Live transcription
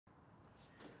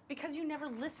Because you never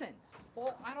listen.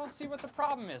 Well, I don't see what the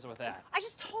problem is with that. I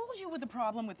just told you what the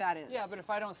problem with that is. Yeah, but if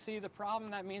I don't see the problem,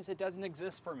 that means it doesn't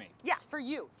exist for me. Yeah, for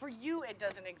you. For you, it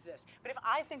doesn't exist. But if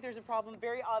I think there's a problem,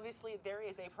 very obviously there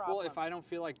is a problem. Well, if I don't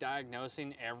feel like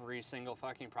diagnosing every single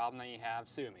fucking problem that you have,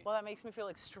 sue me. Well, that makes me feel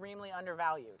extremely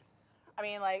undervalued. I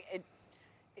mean, like,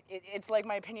 it's like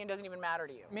my opinion doesn't even matter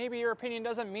to you. Maybe your opinion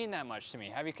doesn't mean that much to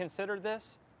me. Have you considered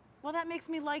this? Well, that makes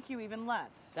me like you even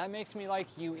less. That makes me like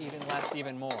you even less,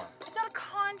 even more. It's not a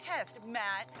contest,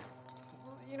 Matt.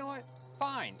 Well, you know what?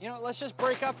 Fine. You know what? Let's just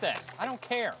break up then. I don't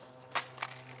care.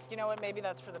 You know what? Maybe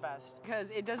that's for the best. Because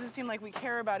it doesn't seem like we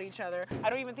care about each other. I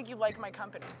don't even think you like my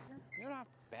company. You're not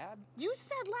bad. You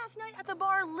said last night at the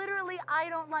bar, literally, I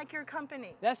don't like your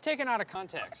company. That's taken out of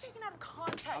context. That's taken out of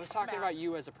context, I was talking about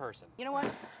you as a person. You know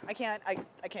what? I can't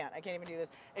even do this.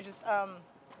 It's just,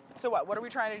 so what? What are we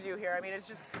trying to do here? I mean, it's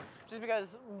just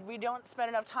because we don't spend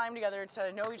enough time together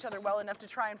to know each other well enough to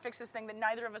try and fix this thing that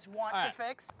neither of us want to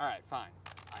fix. All right, fine.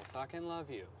 I fucking love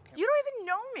you. You don't even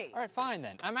know me. All right, fine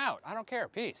then. I'm out. I don't care.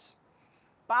 Peace.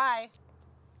 Bye.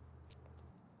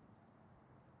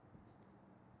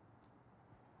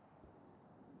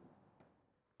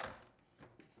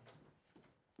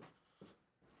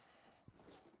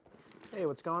 Hey,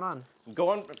 what's going on?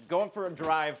 Going for a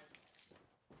drive.